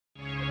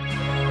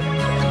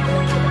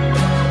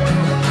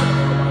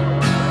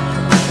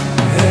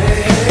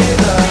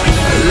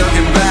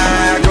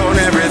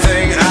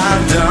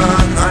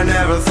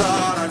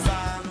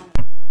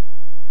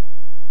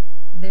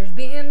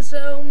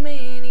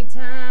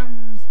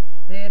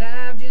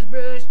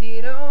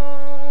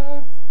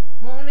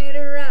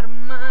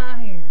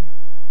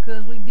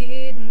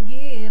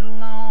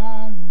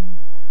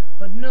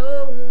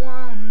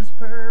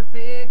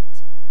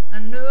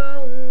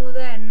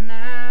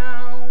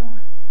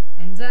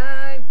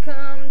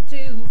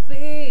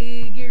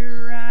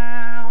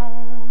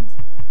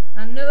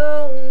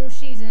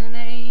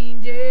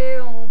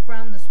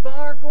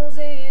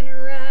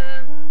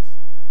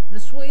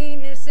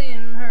sweetness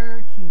in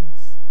her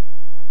kiss,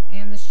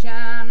 and the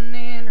shine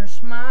in her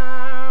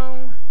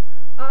smile.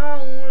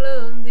 All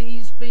of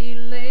these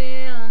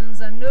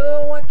feelings I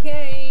know I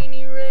can't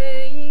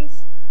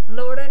erase.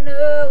 Lord, I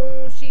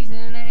know she's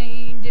an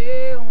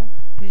angel,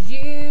 'cause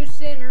you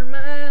sent her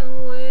my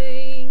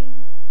way.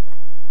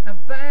 I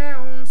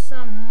found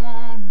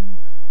someone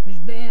who's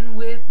been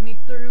with me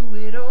through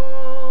it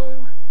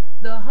all,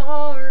 the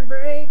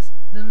heartbreaks,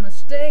 the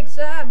mistakes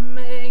I've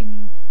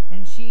made,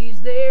 and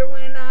she's there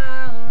when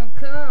I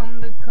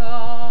come to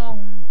call.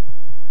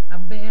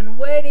 I've been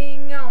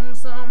waiting on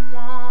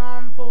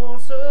someone for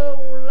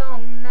so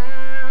long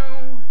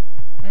now,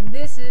 and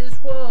this is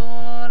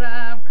what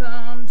I've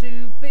come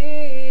to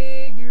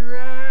figure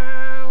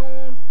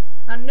out.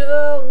 I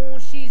know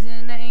she's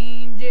an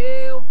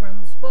angel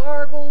from the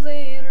sparkles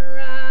in her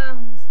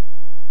eyes,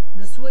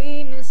 the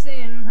sweetness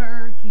in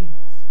her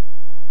kiss,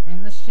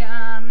 and the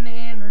shine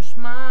in her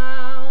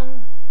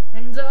smile.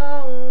 And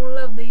all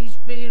of these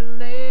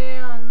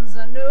feelings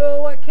I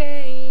know I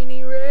can't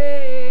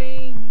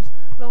erase.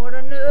 Lord,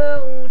 I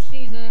know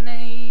she's an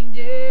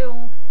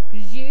angel,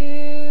 'cause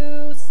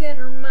you sent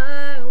her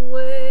my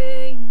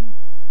way.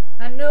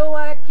 I know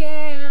I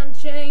can't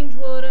change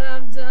what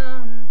I've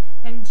done,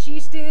 and she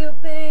still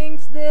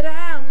thinks that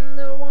I'm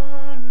the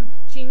one.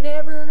 She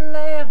never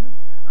left,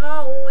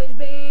 always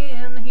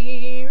been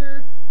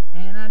here,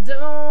 and I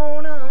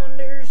don't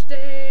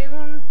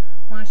understand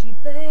why she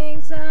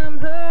thinks I'm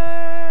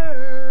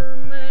her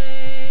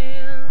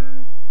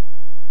man.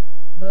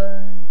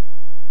 But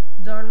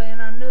darling,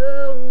 I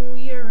know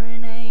you're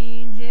an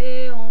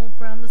angel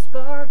from the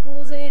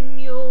sparkles in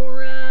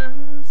your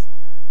eyes,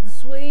 the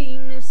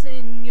sweetness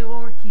in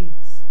your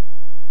kiss,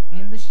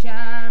 and the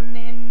shine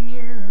in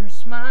your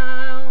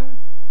smile.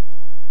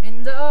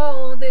 And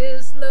all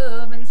this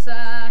love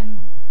inside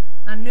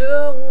I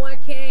know I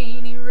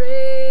can't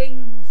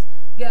erase.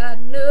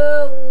 God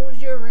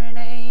knows you're an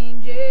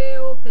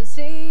angel, 'cause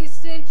he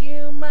sent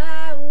you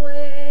my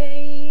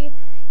way.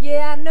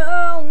 Yeah, I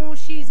know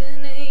she's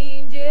an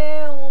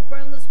angel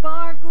from the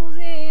sparkles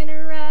in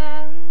her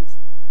eyes,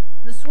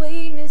 the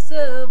sweetness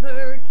of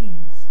her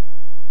kiss,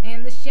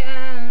 and the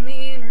shine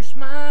in her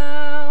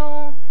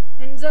smile.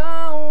 And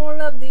all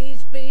of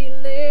these feelings